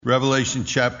Revelation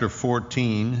chapter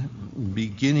 14,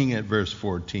 beginning at verse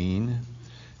 14,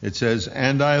 it says,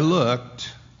 "And I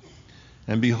looked,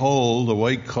 and behold, a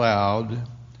white cloud,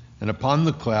 and upon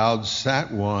the cloud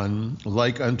sat one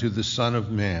like unto the Son of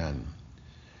Man,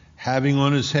 having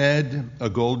on his head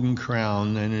a golden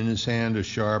crown, and in his hand a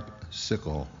sharp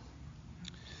sickle.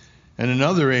 And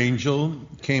another angel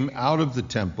came out of the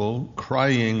temple,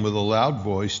 crying with a loud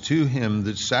voice to him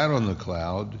that sat on the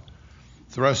cloud,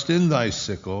 Thrust in thy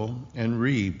sickle and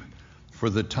reap, for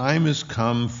the time is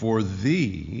come for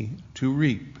thee to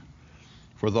reap,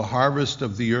 for the harvest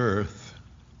of the earth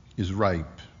is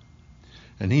ripe.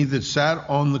 And he that sat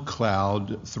on the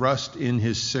cloud thrust in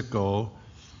his sickle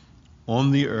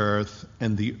on the earth,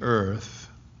 and the earth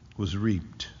was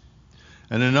reaped.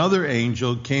 And another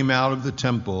angel came out of the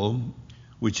temple,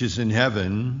 which is in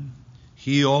heaven,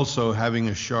 he also having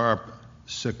a sharp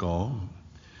sickle.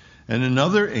 And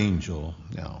another angel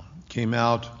now came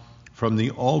out from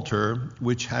the altar,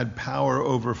 which had power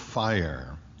over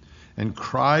fire, and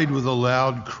cried with a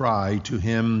loud cry to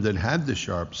him that had the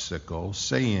sharp sickle,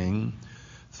 saying,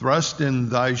 Thrust in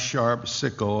thy sharp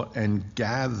sickle and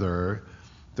gather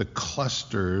the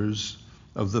clusters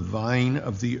of the vine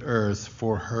of the earth,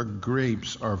 for her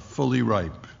grapes are fully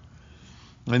ripe.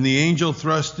 And the angel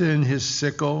thrust in his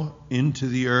sickle into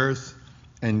the earth,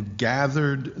 and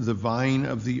gathered the vine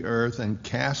of the earth, and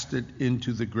cast it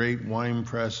into the great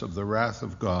winepress of the wrath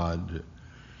of God.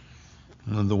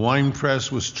 And the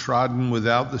winepress was trodden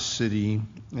without the city,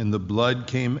 and the blood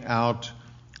came out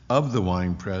of the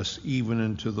winepress, even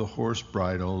unto the horse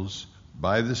bridles,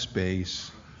 by the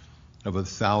space of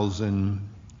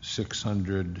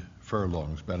 1,600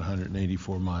 furlongs, about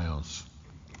 184 miles.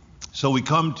 So we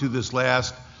come to this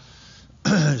last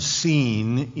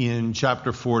scene in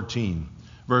chapter 14.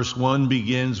 Verse 1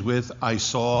 begins with, I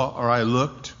saw, or I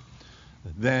looked.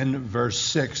 Then verse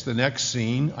 6, the next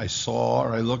scene, I saw,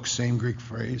 or I looked, same Greek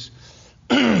phrase.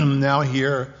 Now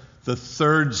here, the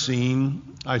third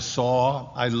scene, I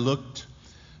saw, I looked.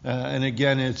 And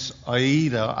again, it's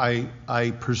aida,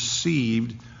 I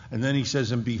perceived. And then he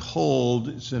says, and behold,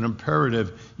 it's an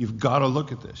imperative. You've got to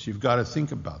look at this. You've got to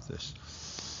think about this.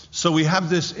 So we have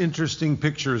this interesting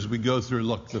picture as we go through.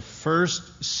 Look, the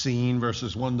first scene,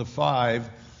 verses 1 to 5,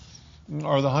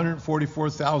 are the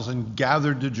 144,000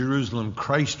 gathered to Jerusalem,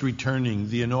 Christ returning,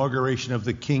 the inauguration of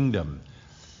the kingdom.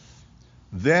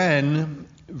 Then,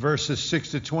 verses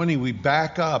 6 to 20, we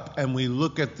back up and we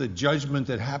look at the judgment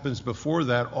that happens before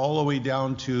that, all the way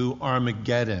down to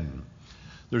Armageddon.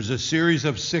 There's a series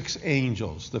of 6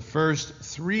 angels. The first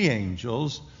 3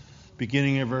 angels,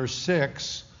 beginning at verse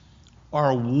 6,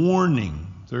 are warning.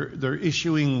 They're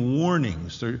issuing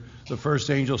warnings. The first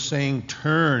angel saying,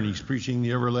 turn. He's preaching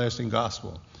the everlasting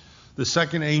gospel. The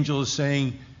second angel is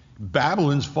saying,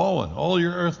 Babylon's fallen. All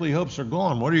your earthly hopes are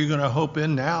gone. What are you going to hope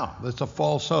in now? That's a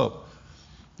false hope.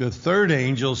 The third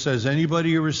angel says,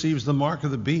 anybody who receives the mark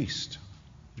of the beast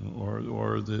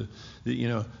or the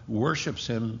worships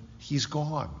him, he's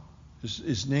gone.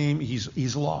 His name,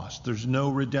 he's lost. There's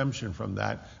no redemption from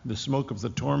that. The smoke of the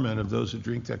torment of those who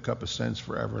drink that cup ascends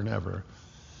forever and ever.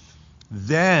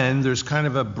 Then there's kind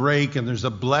of a break, and there's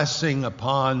a blessing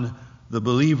upon the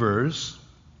believers.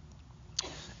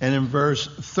 And in verse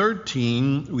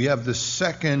 13, we have the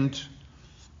second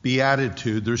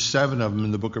beatitude. There's 7 of them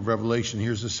in the book of Revelation.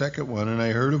 Here's the second one. And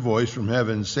I heard a voice from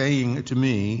heaven saying to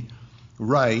me,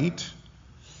 Write,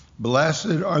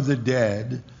 Blessed are the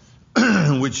dead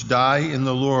which die in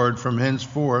the Lord from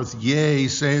henceforth, yea,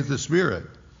 saith the Spirit,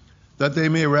 that they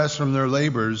may rest from their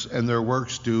labors, and their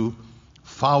works do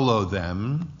follow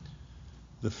them.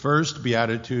 The first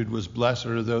beatitude was, blessed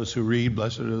are those who read,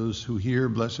 blessed are those who hear,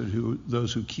 blessed are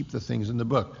those who keep the things in the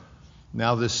book.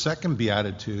 Now the second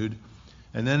beatitude,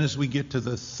 and then as we get to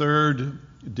the third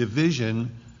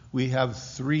division, we have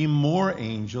 3 more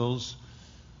angels.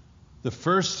 The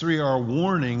first 3 are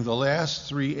warning. The last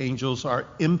 3 angels are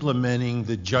implementing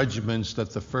the judgments that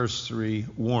the first 3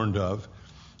 warned of.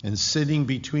 And sitting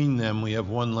between them, we have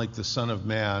one like the Son of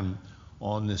Man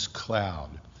on this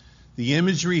cloud. The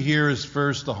imagery here is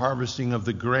first the harvesting of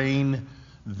the grain,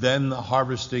 then the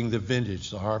harvesting the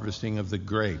vintage, the harvesting of the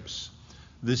grapes.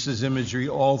 This is imagery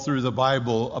all through the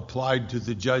Bible applied to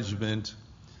the judgment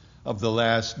of the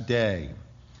last day.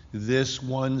 This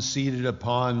one seated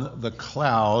upon the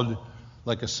cloud,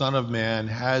 like a son of man,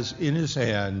 has in his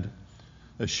hand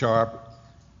a sharp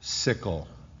sickle.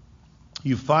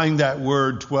 You find that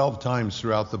word 12 times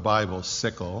throughout the Bible,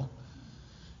 sickle.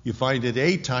 You find it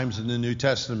 8 times in the New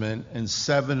Testament, and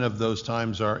 7 of those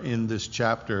times are in this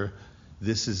chapter.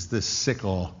 This is the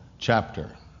sickle chapter.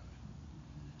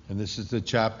 And this is the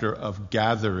chapter of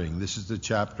gathering. This is the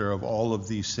chapter of all of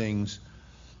these things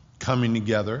coming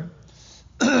together.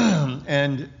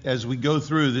 And as we go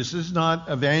through, this is not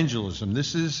evangelism.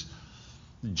 This is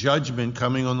judgment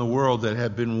coming on the world that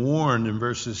had been warned in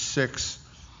verses 6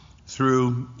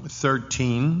 through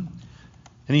 13.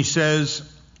 And he says,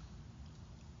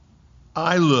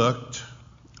 I looked,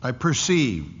 I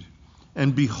perceived,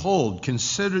 and behold,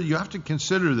 you have to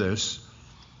consider this,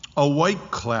 a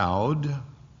white cloud,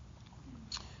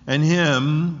 and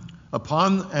him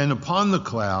upon the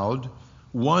cloud,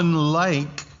 one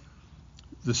like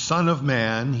the Son of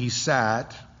Man, he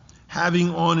sat,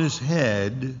 having on his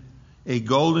head a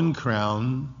golden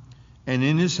crown, and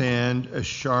in his hand a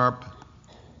sharp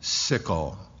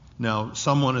sickle. Now,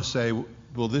 some want to say,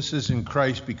 well, this isn't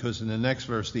Christ, because in the next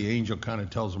verse, the angel kind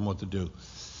of tells him what to do.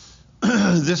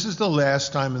 This is the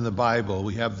last time in the Bible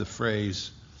we have the phrase,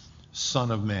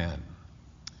 Son of Man.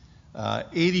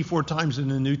 84 times in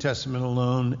the New Testament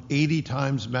alone, 80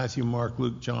 times Matthew, Mark,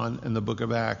 Luke, John, and the book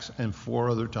of Acts, and 4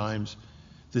 other times.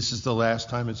 This is the last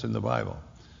time it's in the Bible.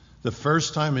 The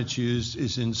first time it's used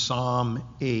is in Psalm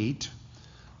 8.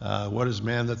 What is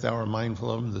man that thou art mindful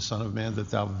of him, the Son of Man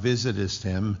that thou visitest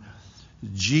him?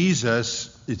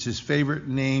 Jesus, it's his favorite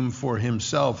name for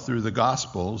himself through the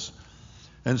Gospels.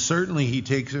 And certainly he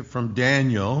takes it from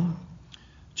Daniel,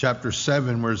 chapter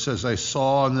 7, where it says, I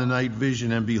saw in the night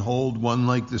vision, and behold, one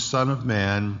like the Son of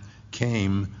Man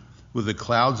came with the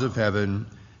clouds of heaven,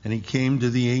 and he came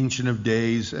to the Ancient of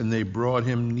Days, and they brought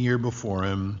him near before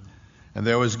him. And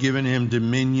there was given him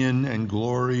dominion and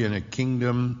glory and a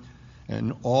kingdom,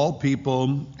 and all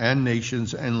people and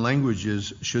nations and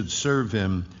languages should serve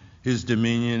him. His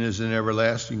dominion is an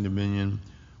everlasting dominion,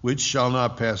 which shall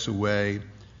not pass away,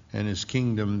 and his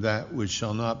kingdom that which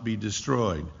shall not be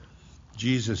destroyed.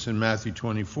 Jesus in Matthew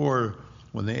 24,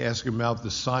 when they ask him about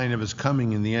the sign of his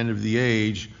coming in the end of the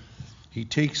age, he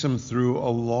takes them through a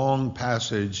long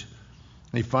passage.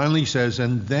 He finally says,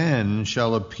 and then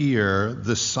shall appear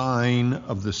the sign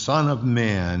of the Son of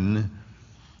Man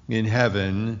in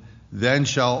heaven. Then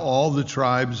shall all the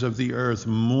tribes of the earth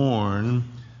mourn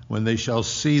when they shall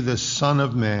see the Son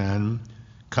of Man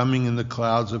coming in the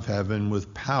clouds of heaven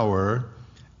with power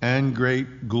and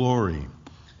great glory.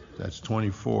 That's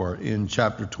 24. In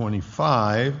chapter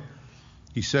 25,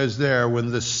 he says there, when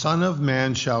the Son of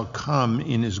Man shall come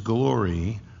in his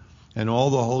glory, and all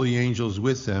the holy angels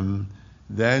with him,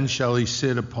 then shall he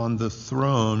sit upon the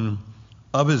throne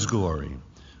of his glory.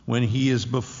 When he is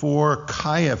before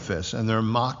Caiaphas, and they're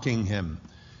mocking him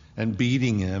and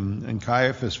beating him, and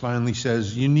Caiaphas finally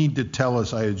says, you need to tell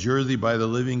us, I adjure thee by the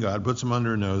living God, puts him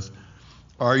under an oath,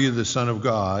 are you the Son of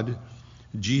God?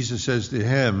 Jesus says to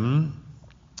him,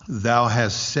 thou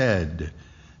hast said,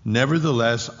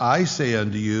 nevertheless, I say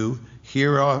unto you,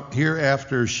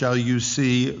 hereafter shall you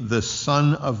see the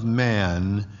Son of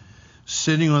Man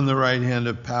sitting on the right hand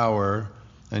of power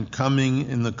and coming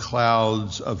in the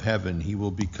clouds of heaven. He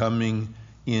will be coming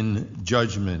in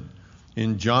judgment.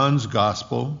 In John's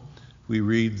Gospel, we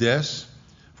read this,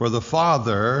 for the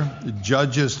Father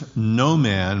judgeth no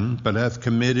man, but hath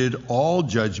committed all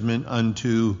judgment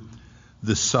unto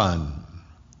the Son,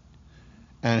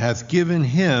 and hath given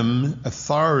him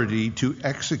authority to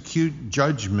execute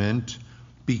judgment,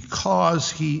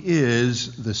 because he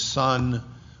is the Son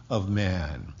of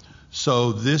Man.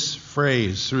 So this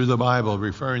phrase through the Bible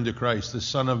referring to Christ, the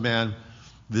Son of Man,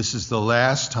 this is the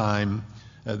last time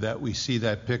that we see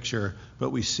that picture, but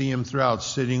we see him throughout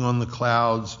sitting on the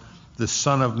clouds, the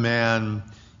Son of Man.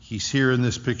 He's here in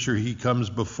this picture. He comes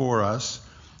before us.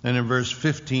 And in verse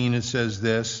 15 it says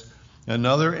this,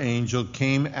 another angel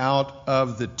came out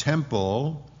of the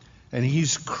temple, and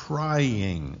he's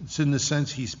crying. It's in the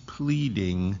sense he's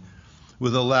pleading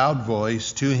with a loud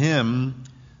voice to him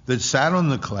that sat on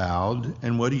the cloud,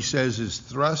 and what he says is,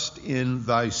 thrust in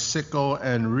thy sickle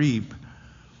and reap,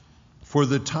 for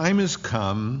the time is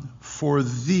come for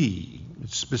thee.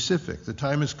 It's specific. The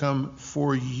time has come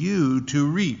for you to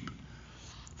reap,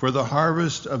 for the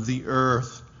harvest of the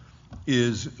earth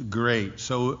is great.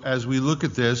 So as we look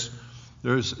at this,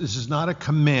 this is not a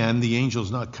command. The angel is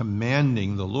not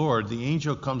commanding the Lord. The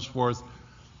angel comes forth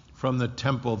from the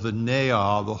temple, the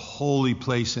Neah, the holy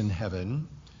place in heaven.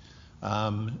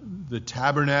 The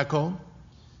tabernacle,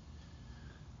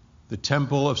 the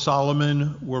temple of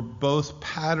Solomon were both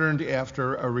patterned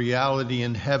after a reality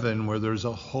in heaven where there's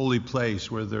a holy place,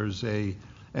 where there's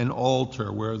an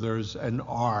altar, where there's an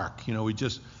ark.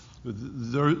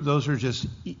 Those are just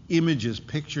images,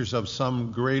 pictures of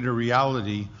some greater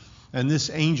reality. And this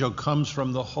angel comes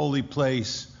from the holy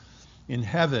place in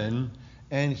heaven,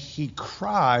 and he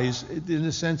cries in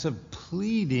the sense of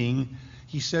pleading.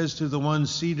 he says to the one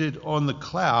seated on the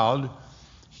cloud,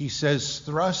 he says,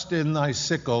 thrust in thy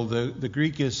sickle. The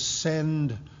Greek is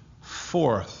send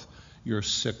forth your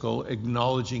sickle,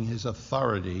 acknowledging his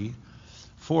authority.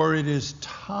 For it is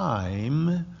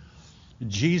time.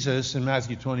 Jesus in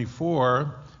Matthew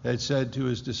 24 had said to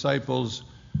his disciples,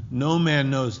 no man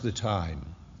knows the time.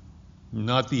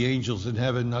 Not the angels in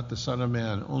heaven, not the Son of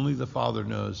Man. Only the Father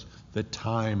knows the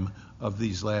time of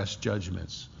these last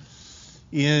judgments.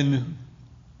 In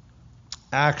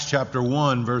Acts chapter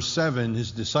 1, verse 7,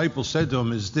 his disciples said to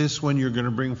him, is this when you're going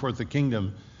to bring forth the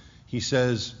kingdom? He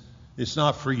says, it's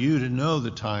not for you to know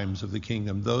the times of the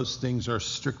kingdom. Those things are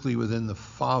strictly within the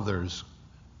Father's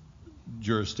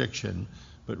jurisdiction,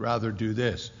 but rather do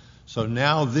this. So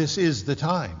now this is the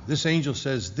time. This angel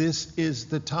says, this is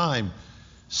the time.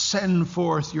 Send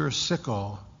forth your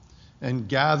sickle and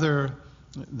gather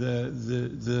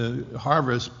the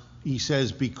harvest. He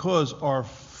says, because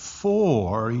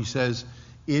he says,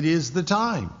 it is the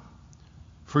time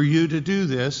for you to do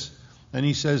this. And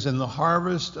he says, and the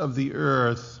harvest of the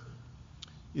earth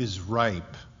is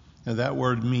ripe. And that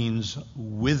word means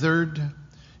withered.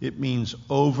 It means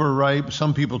overripe.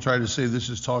 Some people try to say this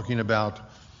is talking about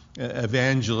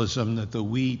evangelism, that the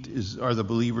wheat are the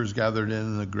believers gathered in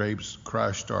and the grapes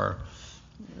crushed are,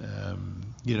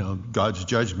 God's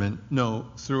judgment. No,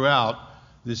 throughout,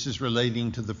 this is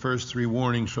relating to the first three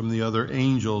warnings from the other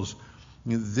angels.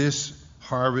 This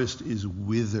harvest is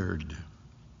withered.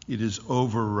 It is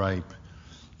overripe.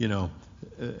 It's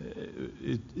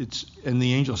and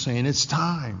the angel saying, it's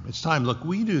time. It's time. Look,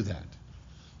 we do that.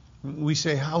 We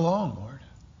say, how long, Lord?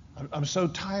 I'm so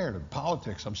tired of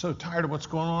politics. I'm so tired of what's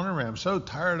going on around. I'm so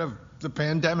tired of the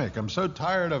pandemic. I'm so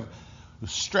tired of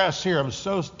stress here. I'm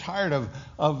so tired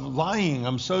of lying.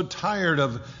 I'm so tired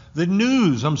of the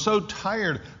news. I'm so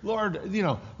tired. Lord,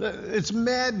 it's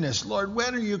madness. Lord,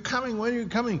 when are you coming? When are you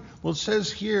coming? Well, it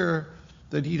says here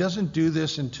that he doesn't do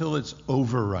this until it's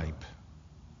overripe.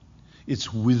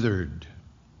 It's withered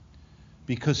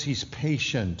because he's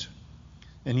patient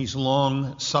and he's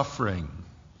long suffering.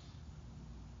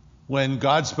 When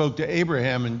God spoke to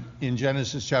Abraham in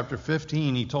Genesis chapter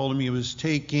 15, he told him he was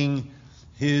taking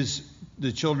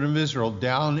the children of Israel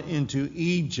down into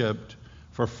Egypt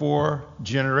for 4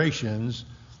 generations.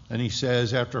 And he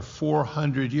says, after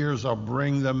 400 years, I'll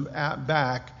bring them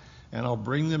back and I'll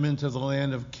bring them into the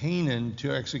land of Canaan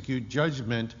to execute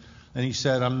judgment. And he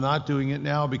said, I'm not doing it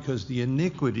now because the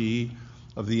iniquity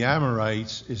of the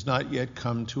Amorites is not yet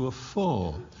come to a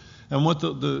full. And what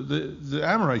the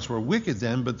Amorites were wicked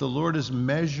then, but the Lord is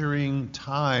measuring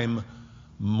time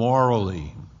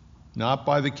morally, not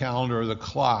by the calendar or the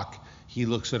clock. He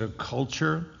looks at a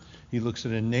culture, he looks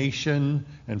at a nation,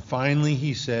 and finally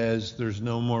he says there's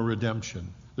no more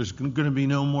redemption. There's going to be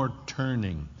no more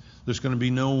turning. There's going to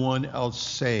be no one else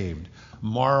saved.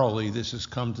 Morally, this has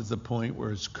come to the point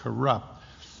where it's corrupt.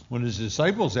 When his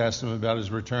disciples asked him about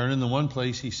his return, in the one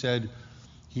place he said,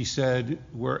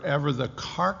 wherever the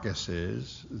carcass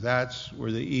is, that's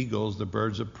where the eagles, the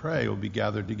birds of prey, will be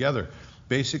gathered together.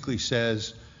 Basically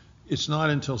says, it's not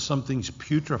until something's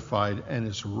putrefied and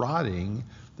it's rotting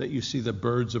that you see the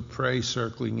birds of prey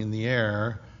circling in the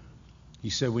air. He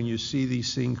said, when you see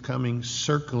these things coming,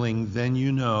 circling, then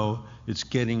you know it's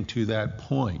getting to that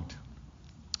point.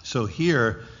 So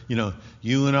here,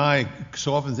 you and I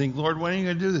so often think, Lord, when are you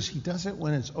going to do this? He does it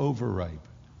when it's overripe.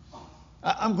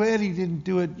 I'm glad he didn't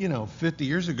do it, 50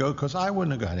 years ago, because I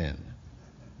wouldn't have got in.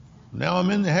 Now I'm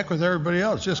in the heck with everybody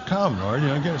else. Just come, Lord,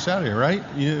 get us out of here, right?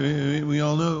 We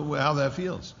all know how that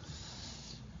feels.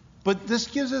 But this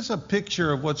gives us a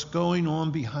picture of what's going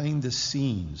on behind the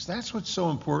scenes. That's what's so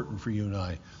important for you and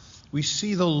I. We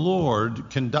see the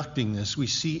Lord conducting this. We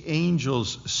see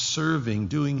angels serving,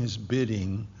 doing his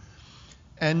bidding.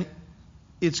 And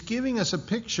it's giving us a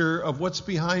picture of what's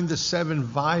behind the 7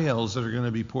 vials that are going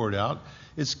to be poured out.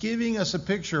 It's giving us a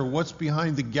picture of what's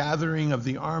behind the gathering of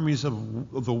the armies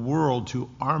of the world to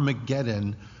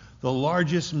Armageddon, the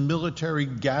largest military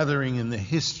gathering in the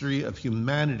history of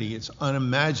humanity. It's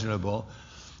unimaginable.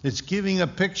 It's giving a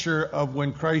picture of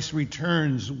when Christ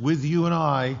returns with you and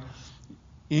I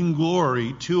in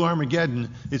glory to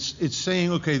Armageddon. It's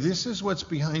saying, okay, this is what's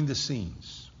behind the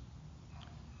scenes.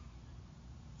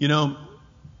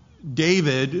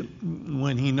 David,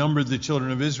 when he numbered the children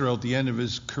of Israel at the end of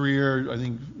his career, I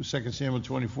think 2 Samuel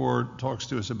 24 talks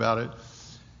to us about it.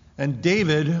 And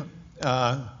David,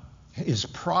 his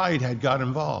pride had got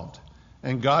involved.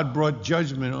 And God brought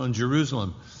judgment on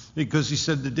Jerusalem. Because he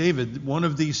said to David, one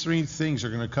of these 3 things are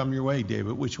going to come your way,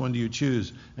 David. Which one do you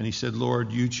choose? And he said,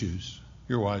 Lord, you choose.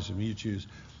 You're wise of me, you choose.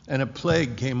 And a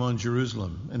plague came on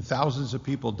Jerusalem. And thousands of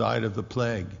people died of the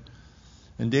plague.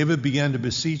 And David began to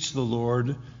beseech the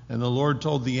Lord, and the Lord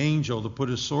told the angel to put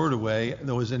his sword away.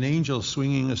 There was an angel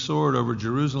swinging a sword over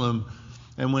Jerusalem,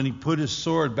 and when he put his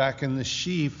sword back in the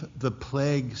sheath, the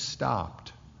plague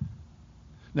stopped.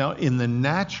 Now, in the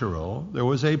natural, there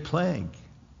was a plague.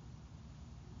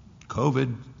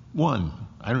 COVID-1,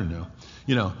 I don't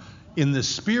know. In the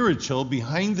spiritual,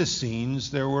 behind the scenes,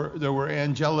 there were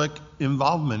angelic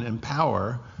involvement and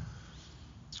power.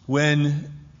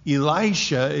 When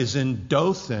Elisha is in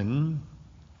Dothan,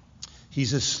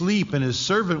 he's asleep, and his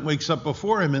servant wakes up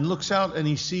before him and looks out, and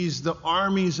he sees the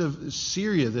armies of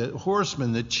Syria, the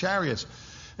horsemen, the chariots,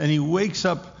 and he wakes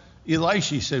up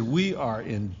Elisha. He said, "We are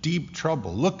in deep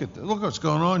trouble. Look what's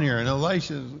going on here." And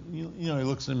Elisha, he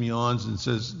looks at him, yawns, and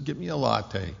says, "Get me a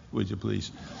latte, would you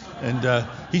please?" And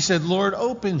he said, "Lord,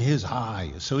 open his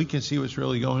eyes so he can see what's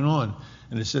really going on."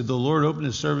 And it said, the Lord opened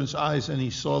his servant's eyes, and he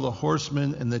saw the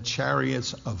horsemen and the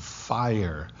chariots of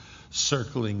fire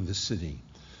circling the city.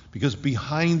 Because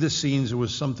behind the scenes, there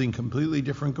was something completely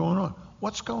different going on.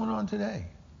 What's going on today?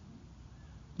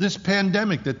 This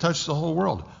pandemic that touched the whole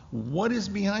world. What is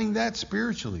behind that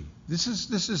spiritually? This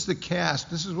is the cast.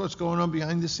 This is what's going on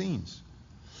behind the scenes.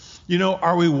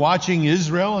 Are we watching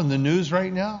Israel in the news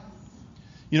right now?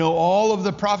 All of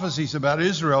the prophecies about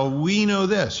Israel, we know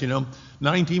this.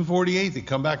 1948, they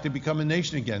come back to become a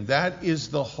nation again. That is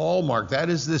the hallmark. That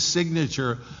is the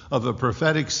signature of a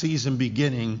prophetic season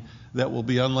beginning that will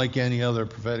be unlike any other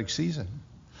prophetic season.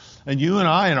 And you and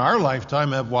I, in our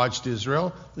lifetime, have watched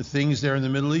Israel. The things there in the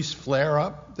Middle East flare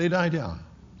up, they die down.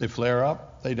 They flare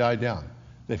up, they die down.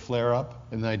 They flare up,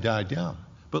 and they die down.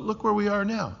 But look where we are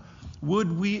now.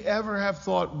 Would we ever have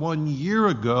thought 1 year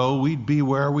ago we'd be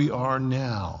where we are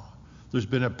now? There's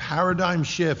been a paradigm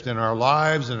shift in our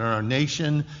lives and in our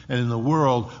nation and in the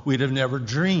world we'd have never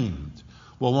dreamed.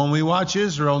 Well, when we watch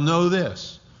Israel, know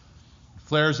this. It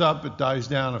flares up, it dies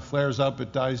down. It flares up,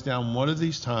 it dies down. One of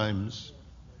these times,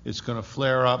 it's going to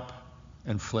flare up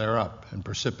and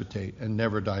precipitate and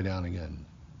never die down again.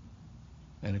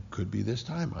 And it could be this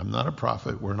time. I'm not a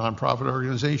prophet. We're a nonprofit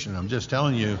organization. I'm just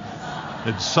telling you,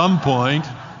 at some point,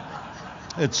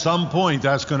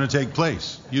 that's going to take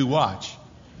place. You watch.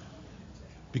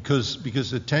 Because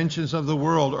the tensions of the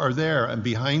world are there. And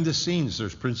behind the scenes,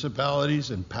 there's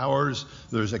principalities and powers.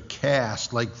 There's a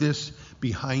cast like this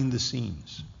behind the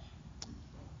scenes.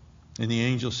 And the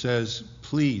angel says,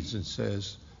 please, and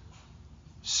says,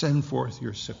 send forth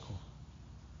your sickle.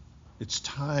 It's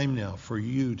time now for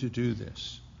you to do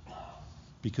this,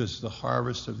 because the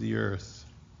harvest of the earth,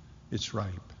 it's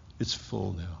ripe, it's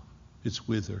full now, it's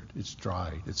withered, it's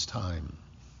dried, it's time.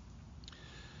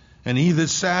 And he that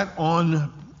sat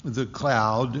on the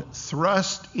cloud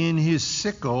thrust in his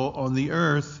sickle on the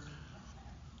earth,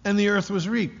 and the earth was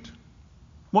reaped.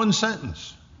 One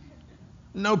sentence.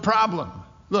 No problem.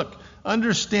 Look,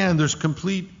 understand there's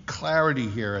complete clarity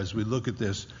here as we look at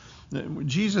this.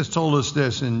 Jesus told us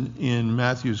this in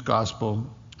Matthew's Gospel,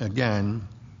 again,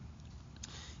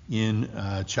 in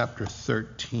chapter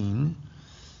 13.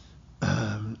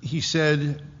 He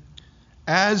said,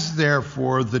 as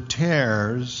therefore the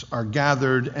tares are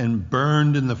gathered and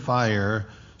burned in the fire,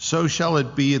 so shall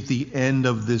it be at the end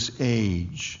of this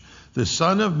age. The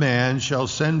Son of Man shall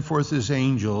send forth his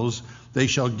angels. They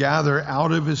shall gather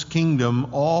out of his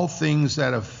kingdom all things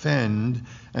that offend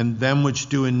and them which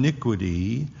do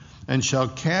iniquity, and shall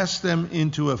cast them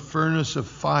into a furnace of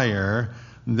fire.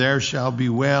 There shall be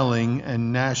wailing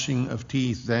and gnashing of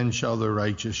teeth. Then shall the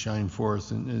righteous shine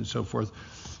forth, and so forth.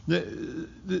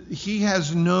 He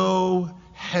has no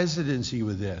hesitancy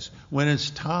with this. When it's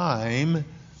time,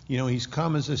 he's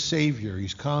come as a savior.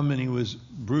 He's come and he was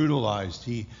brutalized.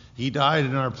 He died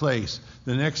in our place.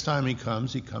 The next time he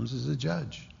comes as a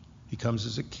judge. He comes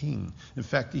as a king. In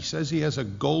fact, he says he has a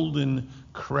golden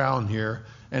crown here,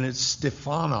 and it's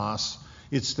Stephanos.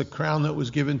 It's the crown that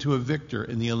was given to a victor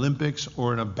in the Olympics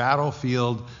or in a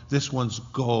battlefield. This one's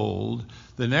gold.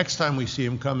 The next time we see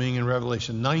him coming in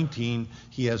Revelation 19,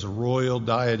 he has royal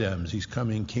diadems. He's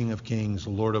coming King of Kings,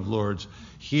 Lord of Lords.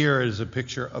 Here is a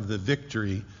picture of the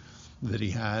victory that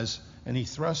he has. And he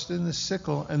thrusts in the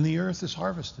sickle, and the earth is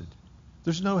harvested.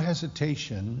 There's no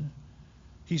hesitation.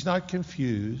 He's not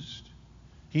confused.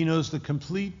 He knows the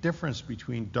complete difference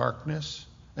between darkness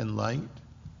and light,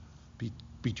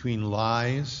 between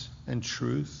lies and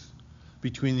truth,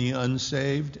 between the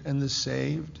unsaved and the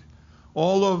saved.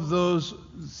 All of those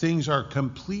things are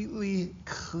completely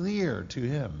clear to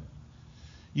him.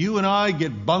 You and I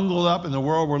get bungled up in the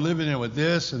world we're living in with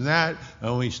this and that,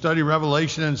 and we study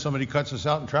Revelation and somebody cuts us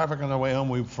out in traffic on the way home,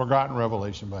 we've forgotten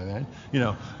Revelation by then,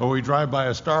 or we drive by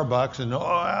a Starbucks and,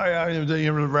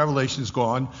 the Revelation's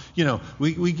gone.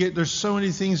 There's so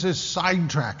many things that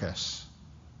sidetrack us.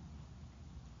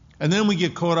 And then we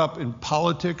get caught up in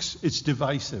politics. It's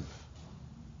divisive.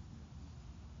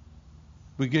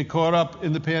 We get caught up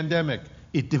in the pandemic.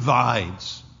 It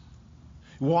divides.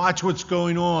 Watch what's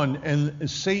going on, and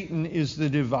Satan is the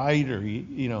divider.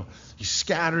 He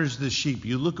scatters the sheep.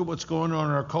 You look at what's going on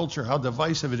in our culture, how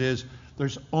divisive it is.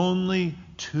 There's only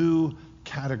two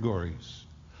categories.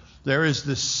 There is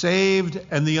the saved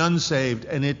and the unsaved,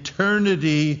 and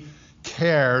eternity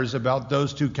cares about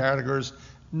those two categories.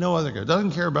 No other care.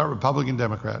 Doesn't care about Republican,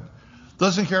 Democrat.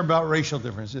 Doesn't care about racial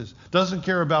differences. Doesn't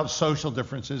care about social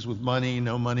differences with money,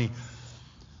 no money.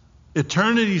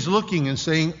 Eternity's looking and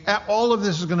saying, all of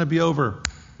this is going to be over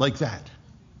like that.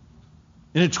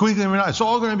 In a twinkling of an eye, it's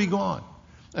all going to be gone.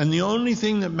 And the only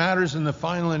thing that matters in the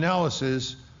final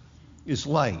analysis is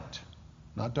light,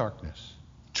 not darkness.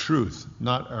 Truth,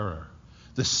 not error.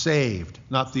 The saved,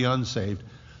 not the unsaved.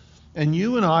 And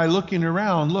you and I looking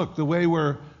around, look, the way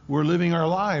we're living our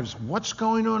lives. What's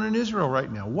going on in Israel right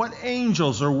now? What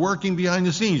angels are working behind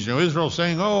the scenes? Israel's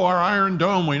saying, our Iron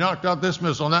Dome, we knocked out this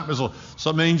missile and that missile.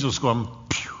 Some angels going,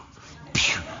 pew,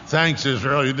 pew. Thanks,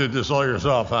 Israel, you did this all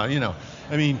yourself, huh?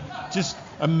 Just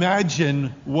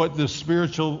imagine what the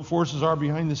spiritual forces are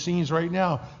behind the scenes right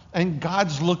now. And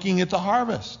God's looking at the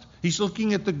harvest. He's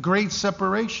looking at the great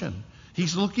separation.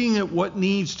 He's looking at what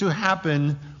needs to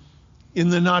happen in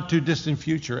the not too distant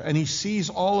future. And he sees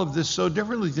all of this so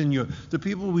differently than you. The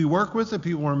people we work with, the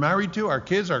people we're married to, our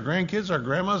kids, our grandkids, our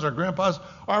grandmas, our grandpas,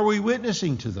 are we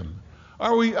witnessing to them?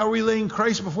 Are we laying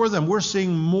Christ before them? We're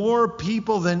seeing more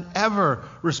people than ever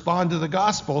respond to the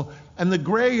gospel, and the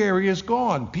gray area is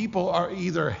gone. People are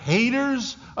either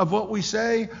haters of what we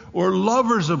say or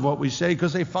lovers of what we say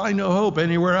because they find no hope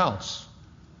anywhere else.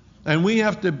 And we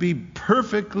have to be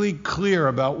perfectly clear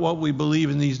about what we believe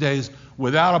in these days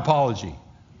without apology.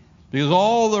 Because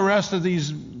all the rest of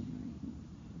these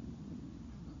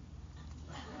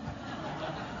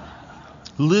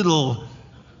little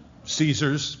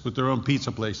Caesars with their own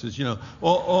pizza places,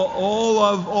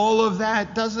 all of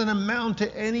that doesn't amount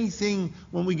to anything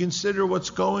when we consider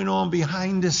what's going on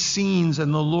behind the scenes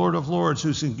and the Lord of Lords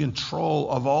who's in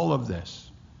control of all of this.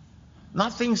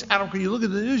 Nothing's out of control. You look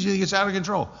at the news, you think it's out of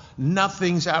control.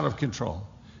 Nothing's out of control.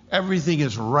 Everything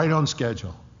is right on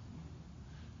schedule.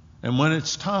 And when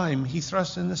it's time, he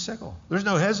thrusts in the sickle. There's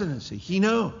no hesitancy. He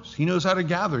knows. He knows how to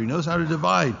gather. He knows how to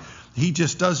divide. He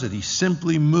just does it. He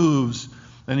simply moves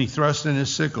and he thrusts in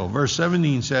his sickle. Verse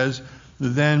 17 says,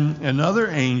 then another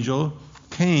angel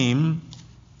came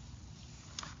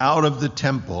out of the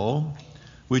temple,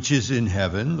 which is in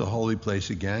heaven, the holy place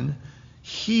again.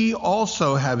 He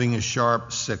also having a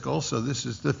sharp sickle. So this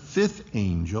is the fifth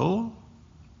angel.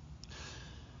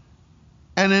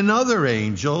 And another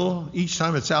angel, each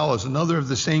time it's Alice, another of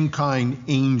the same kind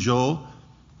angel.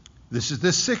 This is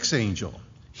the sixth angel.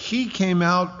 He came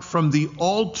out from the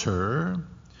altar,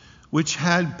 which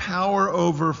had power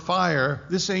over fire.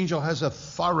 This angel has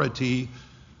authority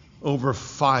over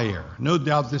fire. No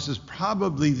doubt this is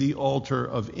probably the altar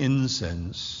of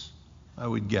incense, I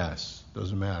would guess.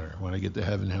 Doesn't matter. When I get to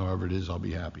heaven, however it is, I'll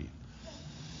be happy.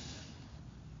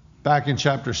 Back in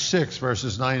chapter 6,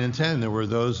 verses 9 and 10, there were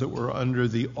those that were under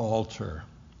the altar.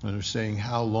 And they're saying,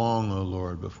 how long, O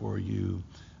Lord, before you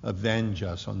avenge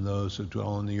us on those who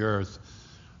dwell on the earth?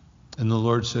 And the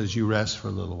Lord says, you rest for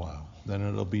a little while. Then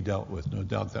it'll be dealt with. No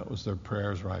doubt that was their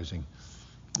prayers rising.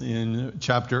 In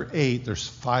chapter 8, there's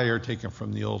fire taken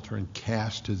from the altar and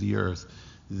cast to the earth.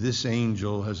 This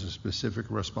angel has a specific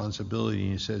responsibility.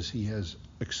 And he says he has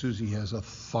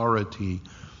authority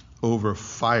over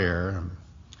fire.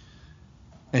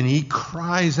 And he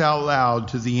cries out loud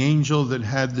to the angel that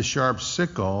had the sharp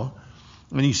sickle.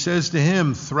 And he says to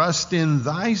him, thrust in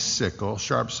thy sickle,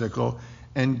 sharp sickle,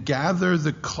 and gather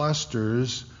the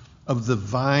clusters of the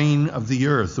vine of the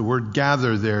earth. The word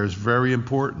gather there is very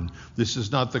important. This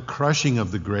is not the crushing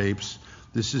of the grapes.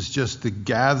 This is just the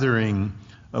gathering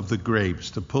of the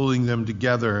grapes, the pulling them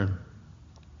together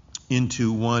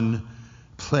into one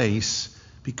place,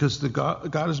 because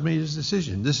God has made his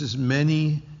decision. This is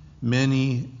many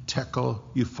tekel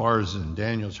upharsin.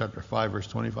 Daniel chapter 5, verse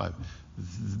 25.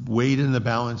 Weighed in the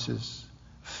balances,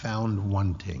 found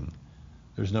wanting.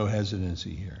 There's no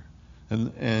hesitancy here.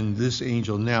 And this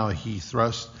angel now, he's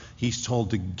told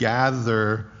to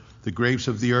gather the grapes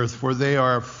of the earth, for they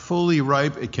are fully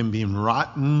ripe. It can mean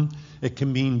rotten. It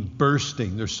can mean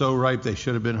bursting. They're so ripe they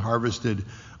should have been harvested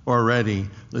already.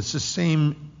 It's the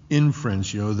same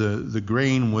inference. The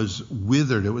grain was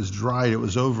withered, it was dried, it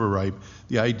was overripe.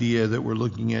 The idea that we're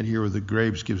looking at here with the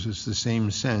grapes gives us the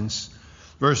same sense.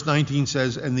 Verse 19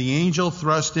 says, "And the angel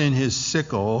thrust in his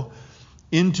sickle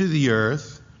into the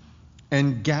earth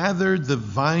and gathered the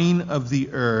vine of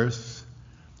the earth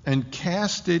and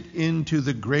cast it into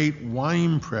the great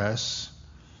winepress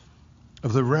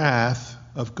of the wrath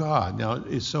of God." Now,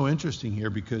 it's so interesting here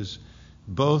because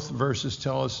both verses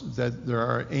tell us that there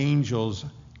are angels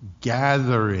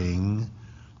gathering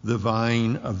the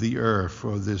vine of the earth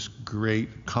for this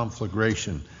great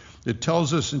conflagration. It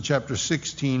tells us in chapter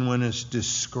 16, when it's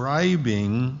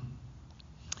describing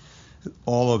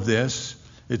all of this,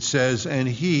 it says, "And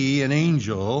he, an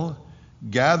angel,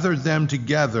 gathered them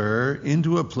together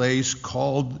into a place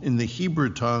called in the Hebrew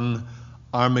tongue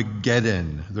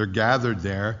Armageddon." They're gathered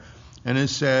there. And it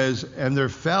says, "And there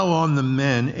fell on the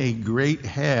men a great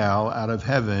hail out of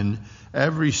heaven,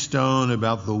 every stone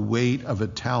about the weight of a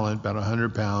talent, about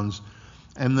 100 pounds.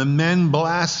 And the men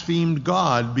blasphemed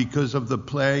God because of the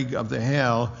plague of the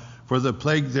hail, for the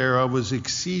plague thereof was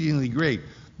exceedingly great."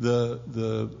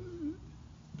 The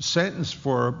sentence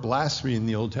for blasphemy in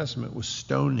the Old Testament was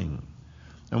stoning.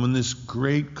 And when this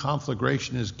great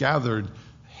conflagration is gathered,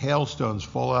 hailstones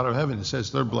fall out of heaven. It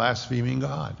says they're blaspheming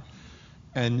God.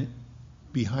 And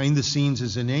behind the scenes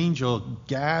is an angel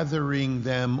gathering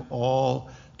them all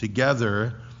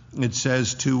together. It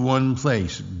says to one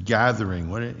place, gathering.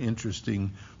 What an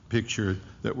interesting picture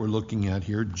that we're looking at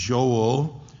here.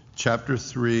 Joel chapter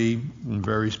 3, and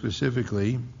very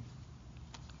specifically,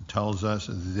 tells us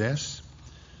this.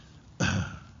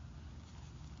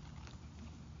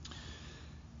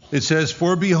 It says,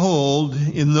 "For behold,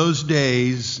 in those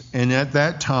days and at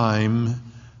that time,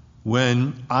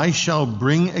 when I shall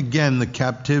bring again the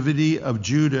captivity of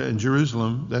Judah and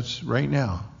Jerusalem," that's right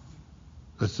now.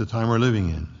 That's the time we're living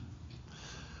in.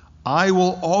 "I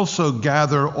will also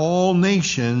gather all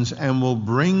nations and will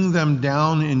bring them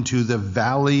down into the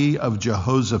valley of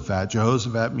Jehoshaphat."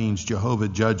 Jehoshaphat means Jehovah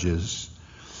judges.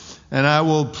 "And I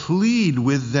will plead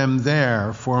with them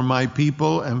there for my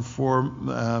people and for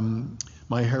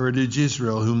my heritage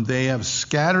Israel, whom they have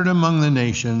scattered among the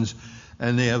nations,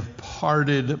 and they have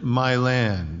parted my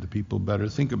land." The people better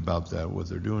think about that, what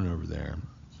they're doing over there.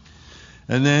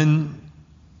 And then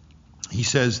he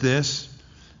says this.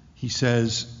 He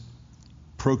says,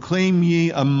 "Proclaim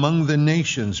ye among the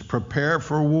nations, prepare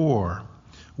for war.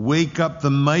 Wake up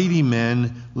the mighty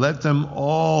men, let them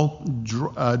all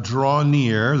draw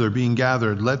near." They're being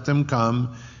gathered. "Let them come.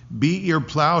 Beat your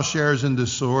plowshares into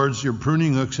swords, your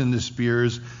pruning hooks into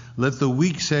spears. Let the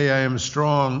weak say, I am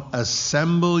strong.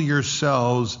 Assemble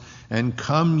yourselves and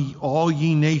come all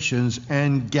ye nations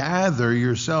and gather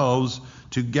yourselves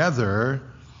together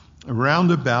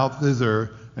round about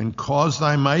thither and cause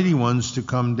thy mighty ones to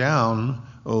come down,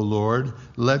 O Lord.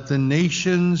 Let the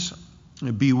nations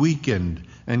be weakened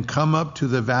and come up to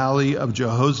the valley of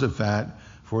Jehoshaphat,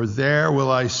 for there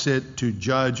will I sit to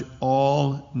judge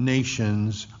all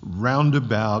nations round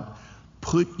about.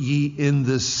 Put ye in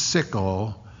the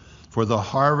sickle, for the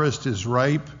harvest is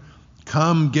ripe.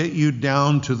 Come, get you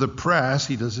down to the press."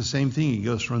 He does the same thing. He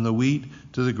goes from the wheat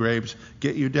to the grapes.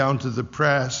 "Get you down to the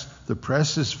press. The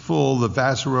press is full, the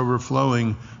vats are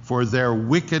overflowing, for their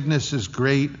wickedness is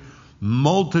great.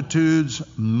 Multitudes,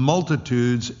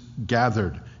 multitudes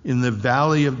gathered in the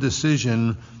valley of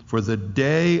decision, for the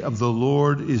day of the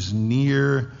Lord is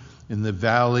near in the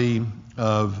valley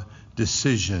of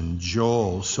decision."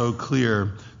 Joel, so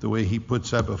clear the way he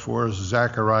puts that before us.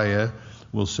 Zechariah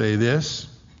will say this.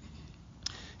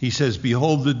 He says,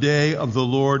 "Behold, the day of the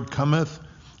Lord cometh,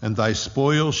 and thy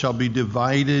spoil shall be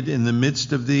divided in the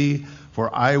midst of thee,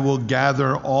 for I will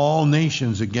gather all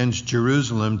nations against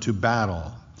Jerusalem to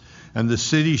battle. And the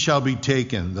city shall be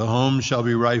taken, the homes shall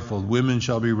be rifled, women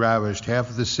shall be ravished, half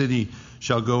of the city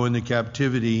shall go into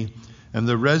captivity, and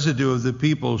the residue of the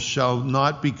people shall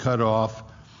not be cut off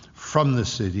from the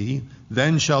city.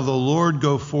 Then shall the Lord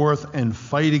go forth and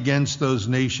fight against those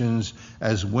nations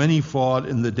as when he fought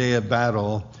in the day of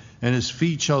battle, and his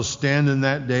feet shall stand in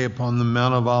that day upon the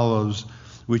Mount of Olives,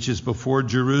 which is before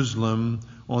Jerusalem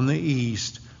on the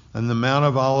east, and the Mount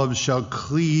of Olives shall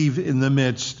cleave in the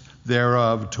midst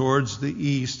thereof towards the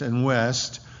east and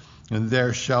west, and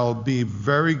there shall be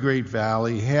very great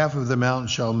valley. Half of the mountain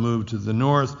shall move to the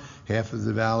north, half of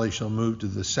the valley shall move to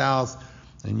the south,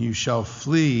 and you shall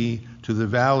flee to the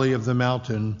valley of the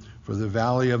mountain, for the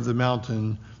valley of the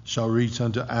mountain shall reach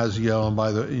unto Aziel." And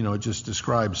by the, it just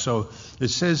describes. So it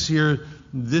says here,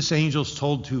 this angel's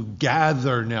told to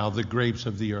gather now the grapes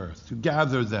of the earth, to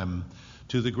gather them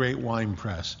to the great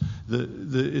winepress.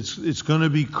 It's going to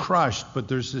be crushed, but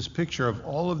there's this picture of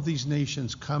all of these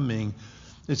nations coming.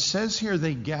 It says here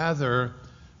they gather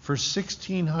for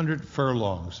 1,600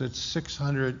 furlongs. It's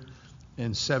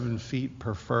 607 feet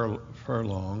per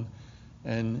furlong.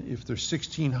 And if there's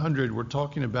 1,600, we're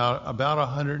talking about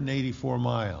 184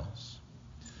 miles.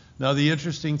 Now, the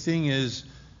interesting thing is,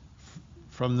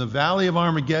 from the Valley of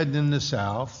Armageddon in the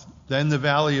south, then the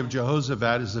Valley of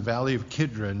Jehoshaphat is the Valley of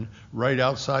Kidron, right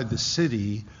outside the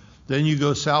city. Then you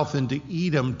go south into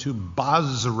Edom to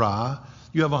Bozrah.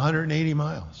 You have 180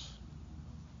 miles.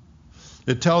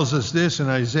 It tells us this in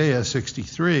Isaiah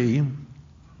 63.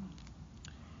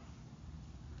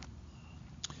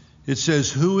 It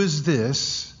says, "Who is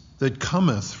this that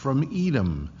cometh from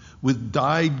Edom with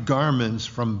dyed garments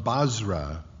from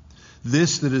Bozrah?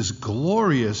 This that is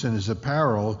glorious in his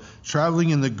apparel, traveling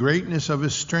in the greatness of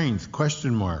his strength?"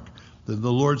 Question mark. Then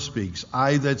the Lord speaks.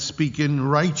 "I that speak in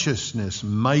righteousness,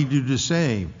 mighty to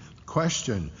save."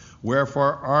 Question.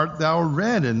 "Wherefore art thou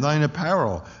red in thine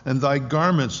apparel, and thy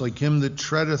garments like him that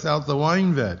treadeth out the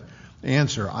winevet?"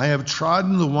 Answer. "I have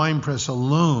trodden the winepress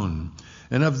alone,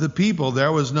 and of the people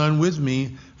there was none with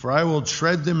me, for I will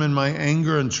tread them in my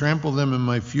anger and trample them in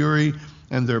my fury,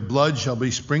 and their blood shall be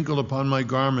sprinkled upon my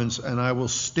garments, and I will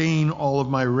stain all of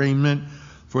my raiment.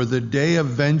 For the day of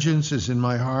vengeance is in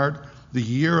my heart, the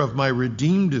year of my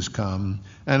redeemed is come.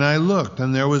 And I looked,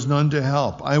 and there was none to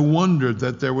help. I wondered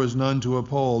that there was none to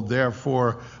uphold.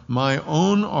 Therefore my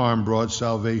own arm brought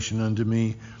salvation unto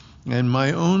me, and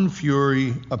my own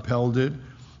fury upheld it.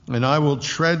 And I will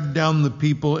tread down the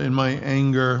people in my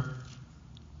anger,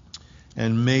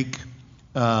 and make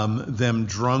them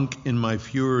drunk in my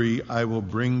fury. I will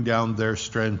bring down their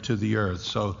strength to the earth."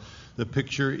 So the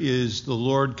picture is the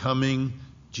Lord coming.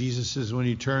 Jesus says when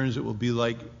he turns, it will be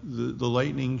like the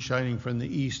lightning shining from the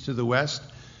east to the west.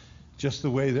 Just the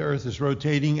way the earth is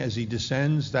rotating as he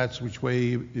descends, that's which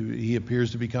way he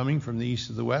appears to be coming, from the east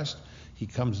to the west. He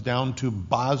comes down to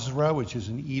Bozrah, which is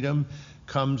in Edom,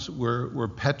 comes where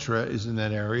Petra is in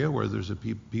that area, where there's a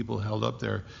people held up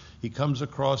there. He comes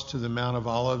across to the Mount of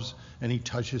Olives, and he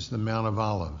touches the Mount of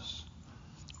Olives.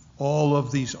 All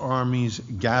of these armies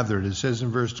gathered. It says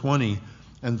in verse 20,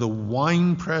 "And the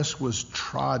winepress was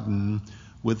trodden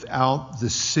without the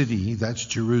city," that's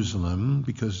Jerusalem,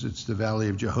 because it's the Valley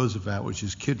of Jehoshaphat, which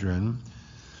is Kidron.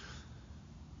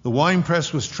 "The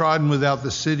winepress was trodden without the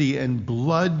city, and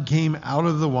blood came out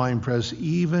of the winepress,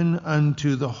 even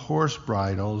unto the horse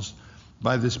bridles,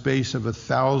 by the space of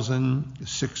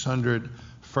 1,600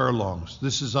 furlongs."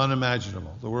 This is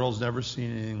unimaginable. The world's never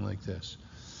seen anything like this.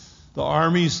 The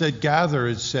armies that gather,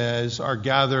 it says, are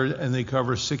gathered, and they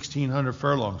cover 1,600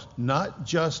 furlongs. Not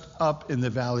just up in the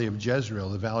Valley of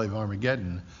Jezreel, the Valley of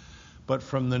Armageddon, but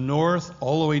from the north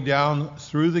all the way down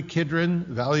through the Kidron,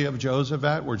 Valley of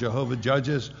Jehoshaphat, where Jehovah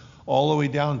judges, all the way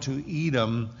down to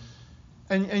Edom.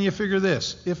 And you figure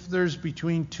this, if there's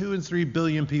between 2 and 3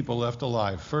 billion people left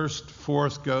alive, first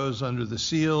fourth goes under the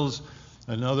seals,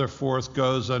 another fourth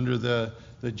goes under the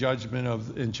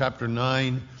judgment in chapter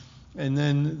 9, and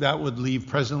then that would leave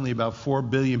presently about 4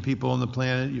 billion people on the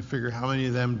planet. You figure how many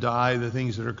of them die, the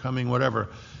things that are coming, whatever.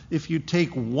 If you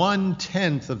take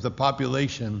 1/10 of the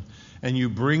population and you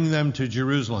bring them to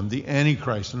Jerusalem, the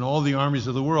Antichrist and all the armies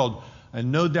of the world,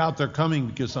 and no doubt they're coming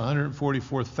because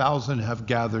 144,000 have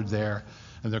gathered there,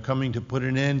 and they're coming to put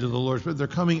an end to the Lord's, but they're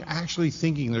coming actually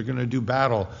thinking they're going to do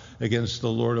battle against the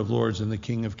Lord of Lords and the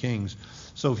King of Kings.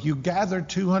 So if you gather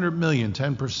 200 million,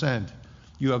 10%,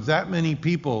 you have that many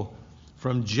people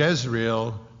from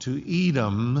Jezreel to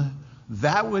Edom.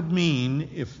 That would mean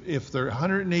if they're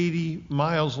 180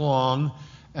 miles long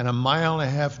and a mile and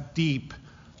a half deep,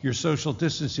 your social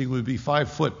distancing would be 5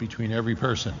 foot between every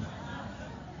person.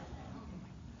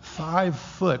 5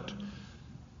 foot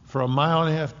for a mile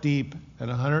and a half deep and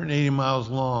 180 miles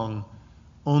long,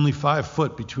 only 5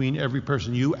 foot between every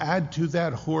person. You add to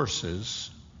that horses.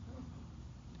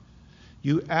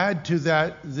 You add to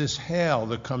that this hail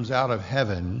that comes out of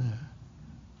heaven,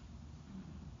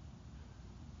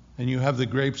 and you have the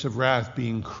grapes of wrath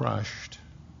being crushed.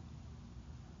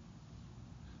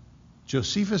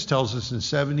 Josephus tells us in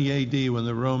 70 AD, when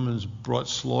the Romans brought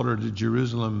slaughter to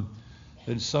Jerusalem,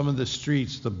 that in some of the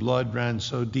streets the blood ran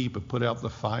so deep it put out the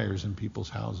fires in people's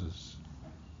houses.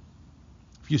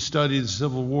 If you study the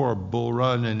Civil War, Bull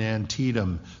Run and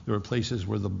Antietam, there were places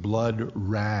where the blood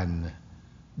ran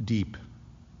deep.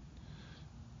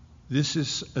 This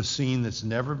is a scene that's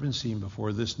never been seen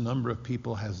before. This number of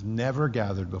people has never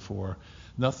gathered before.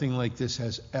 Nothing like this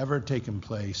has ever taken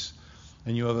place.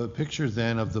 And you have a picture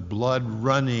then of the blood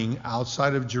running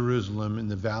outside of Jerusalem in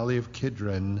the Valley of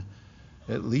Kidron,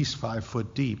 at least 5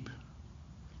 foot deep.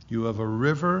 You have a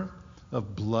river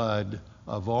of blood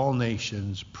of all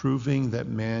nations, proving that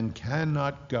man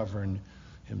cannot govern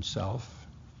himself.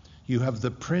 You have the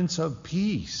Prince of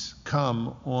Peace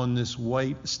come on this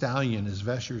white stallion, his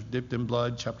vesture dipped in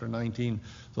blood, chapter 19,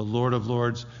 the Lord of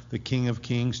Lords, the King of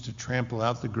Kings, to trample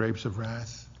out the grapes of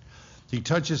wrath. He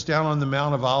touches down on the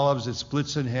Mount of Olives, it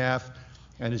splits in half,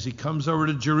 and as he comes over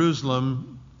to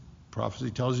Jerusalem,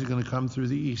 prophecy tells you he's going to come through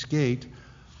the east gate.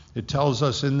 It tells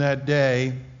us in that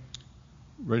day,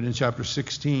 right in chapter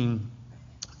 16,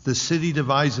 the city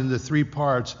divides into 3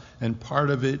 parts, and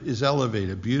part of it is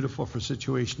elevated. Beautiful for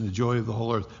situation, the joy of the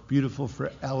whole earth. Beautiful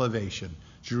for elevation.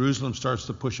 Jerusalem starts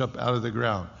to push up out of the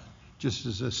ground. Just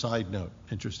as a side note,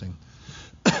 interesting.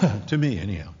 To me,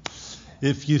 anyhow.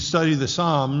 If you study the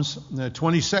Psalms, the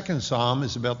 22nd Psalm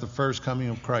is about the first coming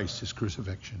of Christ, his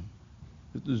crucifixion.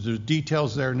 There's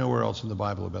details there nowhere else in the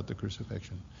Bible about the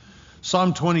crucifixion.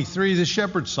 Psalm 23, the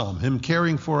shepherd's psalm, him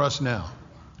caring for us now,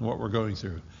 what we're going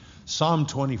through. Psalm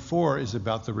 24 is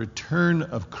about the return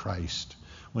of Christ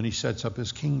when he sets up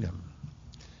his kingdom.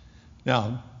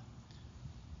 Now,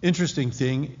 interesting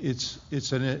thing,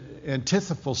 it's an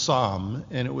antiphonal psalm,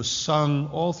 and it was sung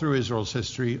all through Israel's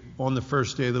history on the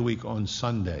first day of the week, on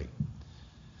Sunday.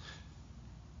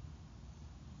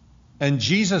 And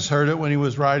Jesus heard it when he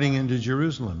was riding into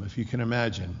Jerusalem, if you can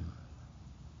imagine.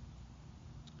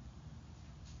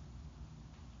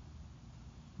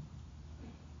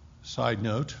 Side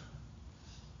note,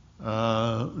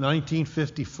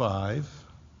 1955,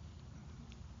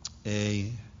 let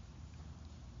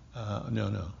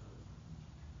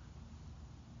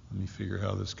me figure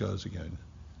how this goes again.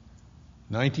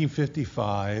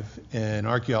 1955, an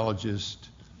archaeologist,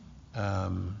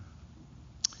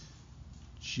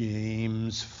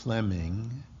 James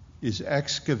Fleming, is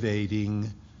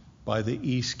excavating by the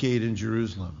East Gate in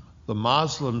Jerusalem. The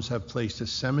Muslims have placed a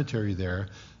cemetery there.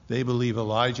 They believe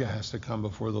Elijah has to come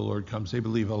before the Lord comes. They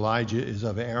believe Elijah is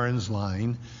of Aaron's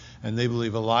line, and they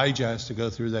believe Elijah has to go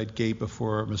through that gate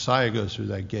before Messiah goes through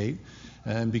that gate.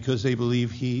 And because they believe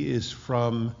he is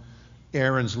from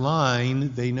Aaron's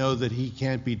line, they know that he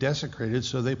can't be desecrated,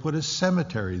 so they put a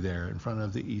cemetery there in front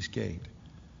of the East Gate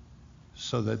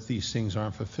so that these things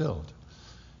aren't fulfilled.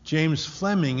 James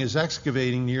Fleming is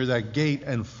excavating near that gate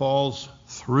and falls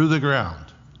through the ground.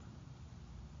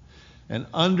 And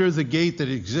under the gate that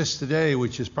exists today,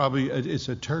 which is it's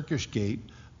a Turkish gate,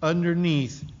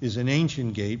 underneath is an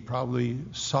ancient gate, probably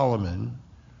Solomon,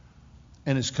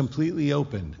 and it's completely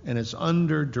open. And it's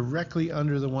directly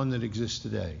under the one that exists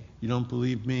today. You don't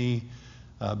believe me?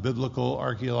 Biblical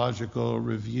Archaeological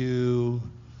Review,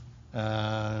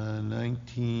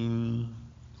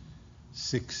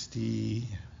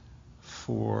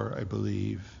 1964, I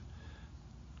believe,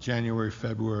 January,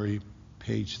 February,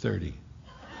 page 30.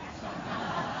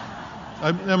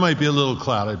 That might be a little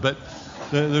clouded, but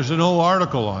there's an old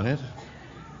article on it.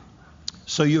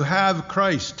 So you have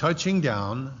Christ touching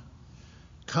down,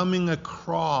 coming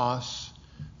across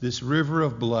this river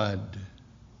of blood,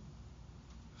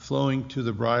 flowing to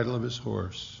the bridle of his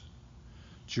horse.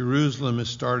 Jerusalem is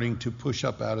starting to push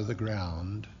up out of the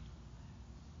ground.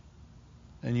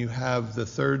 And you have the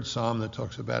 3rd Psalm that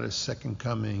talks about his second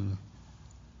coming.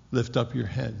 Lift up your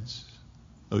heads,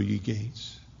 O ye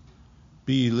gates.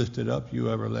 Be ye lifted up,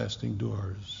 you everlasting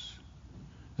doors,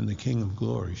 and the King of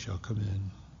glory shall come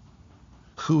in.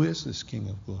 Who is this King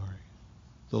of glory?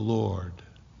 The Lord,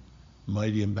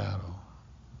 mighty in battle.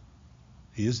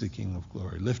 He is the King of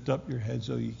glory. Lift up your heads,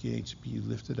 O ye gates. Be ye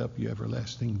lifted up, you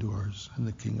everlasting doors, and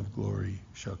the King of glory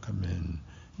shall come in.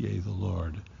 Yea, the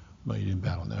Lord, mighty in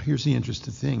battle. Now, here's the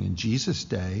interesting thing. In Jesus'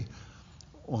 day,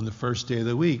 on the first day of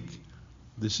the week,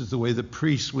 this is the way the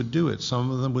priests would do it.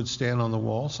 Some of them would stand on the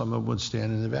wall, some of them would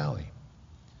stand in the valley.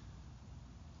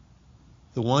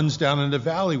 The ones down in the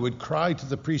valley would cry to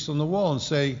the priests on the wall and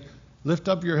say, lift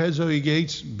up your heads, O ye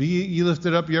gates, be ye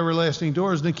lifted up, ye everlasting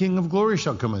doors, and the King of glory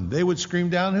shall come in. They would scream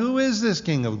down, who is this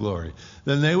King of glory?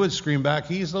 Then they would scream back,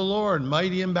 he's the Lord,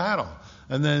 mighty in battle.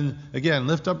 And then again,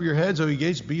 lift up your heads, O ye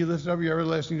gates, be ye lifted up, your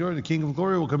everlasting door, and the King of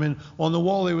glory will come in. On the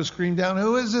wall they would scream down,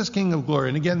 who is this King of glory?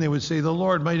 And again they would say, the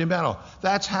Lord, mighty in battle.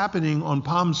 That's happening on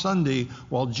Palm Sunday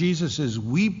while Jesus is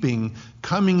weeping,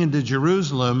 coming into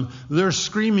Jerusalem. They're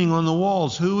screaming on the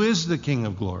walls, who is the King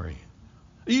of glory?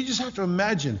 You just have to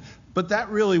imagine. But that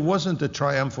really wasn't the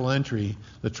triumphal entry.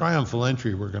 The triumphal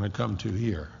entry we're going to come to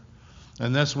here.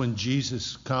 And that's when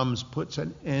Jesus comes, puts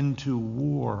an end to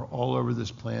war all over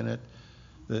this planet.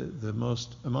 The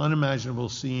most unimaginable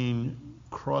scene,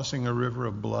 crossing a river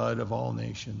of blood of all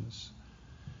nations,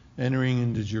 entering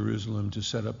into Jerusalem to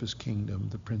set up his kingdom.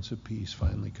 The Prince of Peace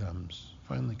finally comes.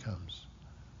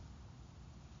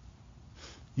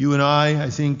 You and I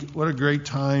think, what a great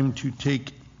time to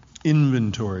take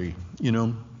inventory,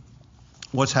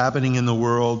 what's happening in the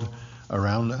world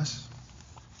around us.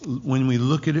 When we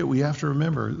look at it, we have to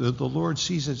remember that the Lord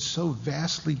sees it so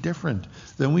vastly different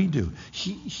than we do.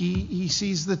 He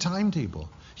sees the timetable.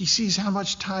 He sees how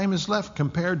much time is left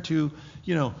compared to,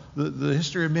 the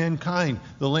history of mankind,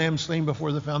 the lamb slain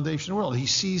before the foundation of the world. He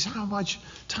sees how much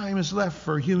time is left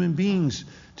for human beings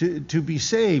to be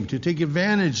saved, to take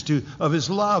advantage of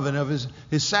his love and of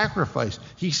his sacrifice.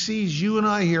 He sees you and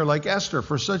I here like Esther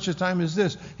for such a time as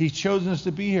this. He's chosen us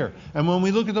to be here. And when we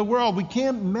look at the world, we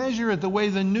can't measure it the way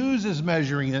the news is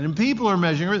measuring it and people are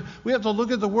measuring it. We have to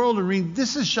look at the world and read,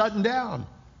 this is shutting down.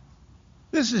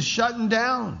 This is shutting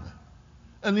down.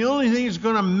 And the only thing that's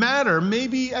going to matter,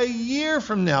 maybe a year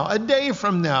from now, a day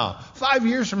from now, 5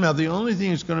 years from now, the only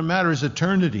thing that's going to matter is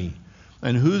eternity.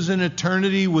 And who's in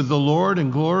eternity with the Lord in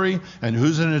glory, and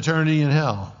who's in eternity in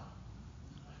hell.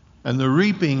 And the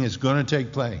reaping is going to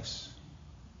take place.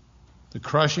 The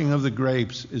crushing of the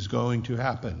grapes is going to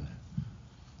happen.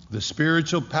 The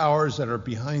spiritual powers that are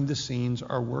behind the scenes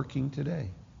are working today.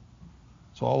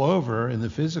 It's all over in the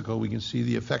physical. We can see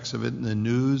the effects of it in the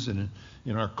news and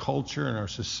in our culture and our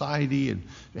society, and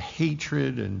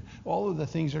hatred and all of the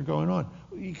things that are going on.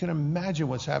 You can imagine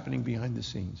what's happening behind the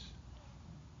scenes.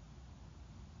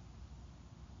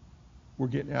 We're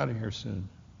getting out of here soon.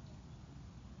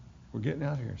 We're getting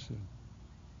out of here soon.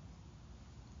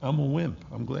 I'm a wimp.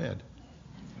 I'm glad.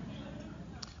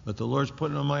 But the Lord's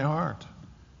putting on my heart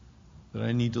that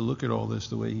I need to look at all this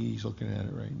the way He's looking at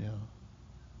it right now.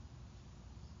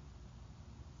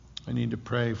 I need to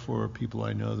pray for people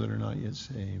I know that are not yet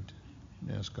saved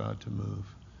and ask God to move.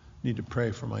 I need to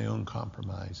pray for my own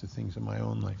compromise, the things in my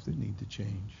own life that need to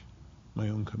change, my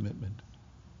own commitment.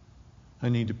 I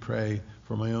need to pray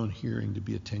for my own hearing to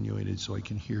be attenuated so I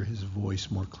can hear His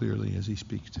voice more clearly as He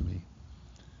speaks to me.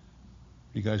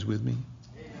 Are you guys with me?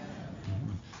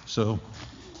 Amen. So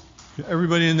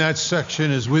everybody in that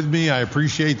section is with me. I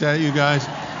appreciate that, you guys.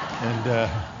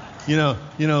 And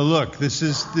look, this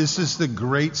is the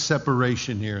great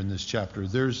separation here in this chapter.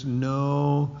 There's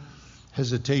no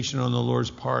hesitation on the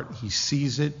Lord's part. He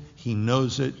sees it, He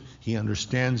knows it, He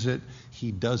understands it,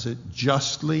 He does it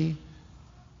justly.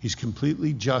 He's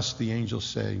completely just, the angels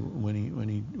say,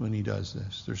 when he does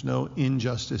this. There's no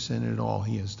injustice in it at all.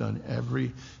 He has done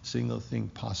every single thing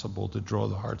possible to draw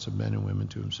the hearts of men and women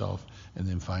to Himself, and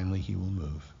then finally He will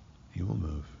move. He will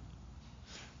move.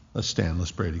 Let's stand.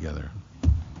 Let's pray together.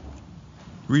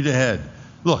 Read ahead.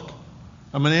 Look,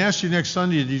 I'm going to ask you next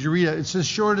Sunday, did you read it? It's the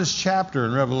shortest chapter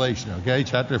in Revelation, okay?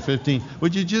 Chapter 15.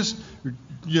 Would you just,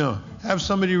 have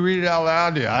somebody read it out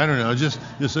loud? Yeah, I don't know, just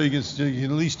so you can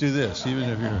at least do this. Even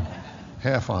if you're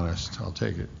half honest, I'll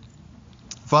take it.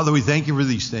 Father, we thank You for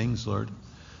these things, Lord.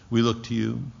 We look to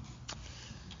You.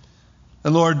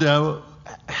 And Lord,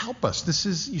 help us.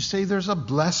 You say there's a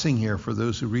blessing here for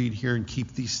those who read here and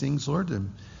keep these things, Lord.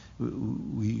 And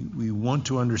we want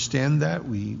to understand that.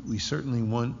 We certainly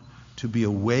want to be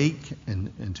awake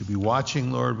and to be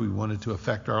watching, Lord. We want it to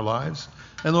affect our lives.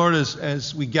 And Lord,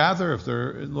 as we gather, if there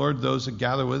are, Lord, those that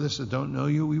gather with us that don't know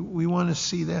You, we want to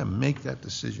see them make that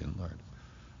decision, Lord.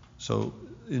 So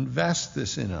invest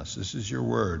this in us. This is Your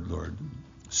word, Lord.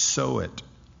 Sow it.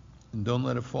 And don't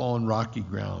let it fall on rocky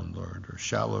ground, Lord, or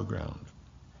shallow ground,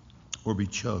 or be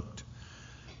choked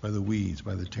by the weeds,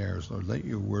 by the tares, Lord. Let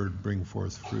Your word bring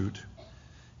forth fruit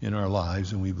in our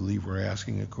lives, and we believe we're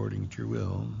asking according to Your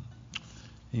will.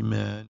 Amen.